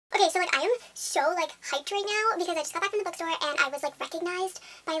so like hyped right now because I just got back from the bookstore and I was like recognized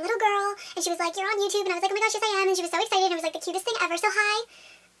by a little girl and she was like, "You're on YouTube," and I was like, "Oh my gosh, yes I am," and she was so excited and it was like the cutest thing ever. So hi,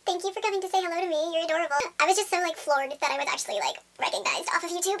 thank you for coming to say hello to me. You're adorable. I was just so like floored that I was actually like recognized off of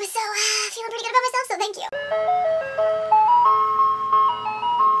YouTube, so feeling pretty good about myself, so thank you.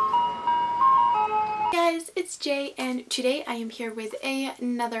 Guys, it's Jay and today I am here with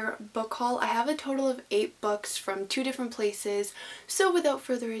another book haul. I have a total of 8 books from 2 different places, so without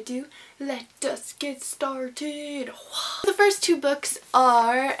further ado, let us get started. The first 2 books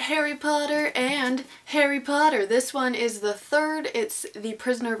are Harry Potter and Harry Potter. This one is the 3rd, it's The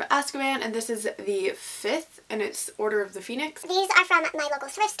Prisoner of Azkaban, and this is the 5th, and it's Order of the Phoenix. These are from my local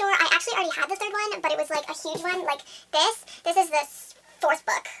thrift store. I actually already had the 3rd one, but it was like a huge one like this. This is the 4th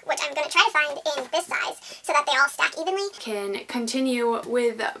book, which I'm going to try to find in this size so that they all stack evenly. Can continue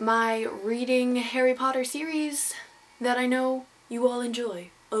with my reading Harry Potter series that I know you all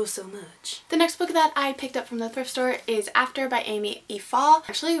enjoy oh so much. The next book that I picked up from the thrift store is After by Amy E. Fall. I'm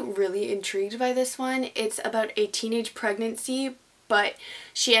actually really intrigued by this one. It's about a teenage pregnancy, but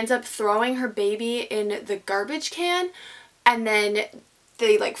she ends up throwing her baby in the garbage can, and then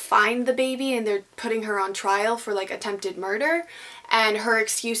they like find the baby and they're putting her on trial for like attempted murder, and her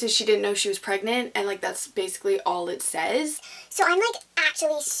excuse is she didn't know she was pregnant, and like that's basically all it says. So I'm like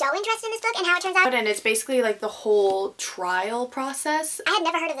actually so interested in this book and how it turns out. And it's basically like the whole trial process. I had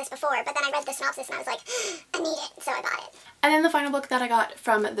never heard of this before, but then I read the synopsis and I was like, I need it, so I bought it. And then the final book that I got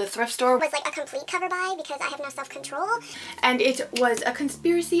from the thrift store was like a complete cover buy because I have no self-control. And it was A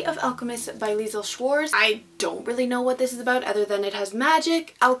Conspiracy of Alchemists by Liesl Schwartz. I don't really know what this is about other than it has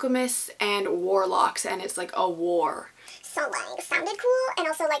magic, alchemists, and warlocks, and it's like a war. So like, sounded cool, and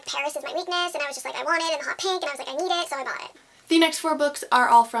also like Paris is my weakness, and I was just like, I want it in the hot pink, and I was like, I need it, so I bought it. The next 4 books are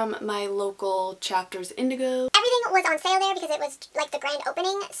all from my local Chapters Indigo. Everything was on sale there because it was like the grand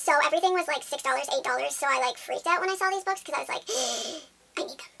opening, so everything was like $6, $8, so I like freaked out when I saw these books because I was like, I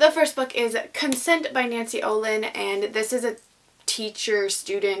need them. The first book is Consent by Nancy Olin, and this is a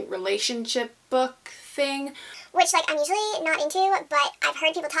teacher-student relationship book thing. Which like I'm usually not into, but I've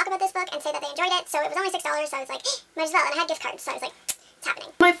heard people talk about this book and say that they enjoyed it, so it was only $6, so I was like, might as well, and I had gift cards, so I was like, it's happening.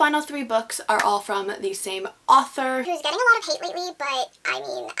 My final 3 books are all from the same author, who's getting a lot of hate lately, but I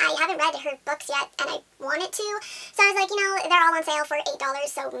mean, I haven't read her books yet, and I wanted to, so I was like, you know, they're all on sale for $8,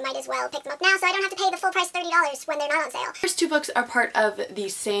 so might as well pick them up now so I don't have to pay the full price $30 when they're not on sale. The first 2 books are part of the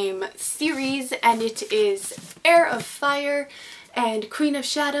same series, and it is Heir of Fire and Queen of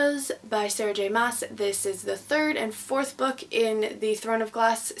Shadows by Sarah J. Maas. This is the 3rd and 4th book in the Throne of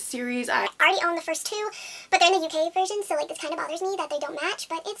Glass series. I already own the first 2, but they're in the UK version, so like this kind of bothers me that they don't match,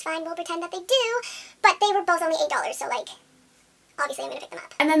 but it's fine, we'll pretend that they do. But they were both only $8, so like, obviously I'm gonna pick them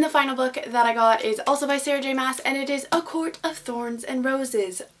up. And then the final book that I got is also by Sarah J. Maas, and it is A Court of Thorns and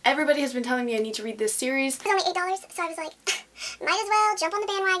Roses. Everybody has been telling me I need to read this series. It was only $8, so I was like, might as well jump on the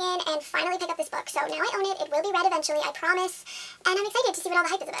bandwagon and finally pick up this book. So now I own it, it will be read eventually, I promise, and I'm excited to see what all the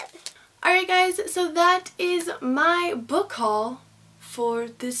hype is about. Alright guys, so that is my book haul for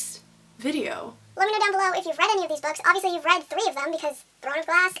this video. Let me know down below if you've read any of these books. Obviously you've read 3 of them because Throne of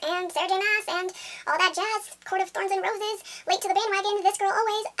Glass and Sarah J. Maas and all that jazz, Court of Thorns and Roses, late to the bandwagon, this girl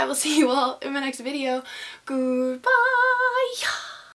always. I will see you all in my next video. Goodbye!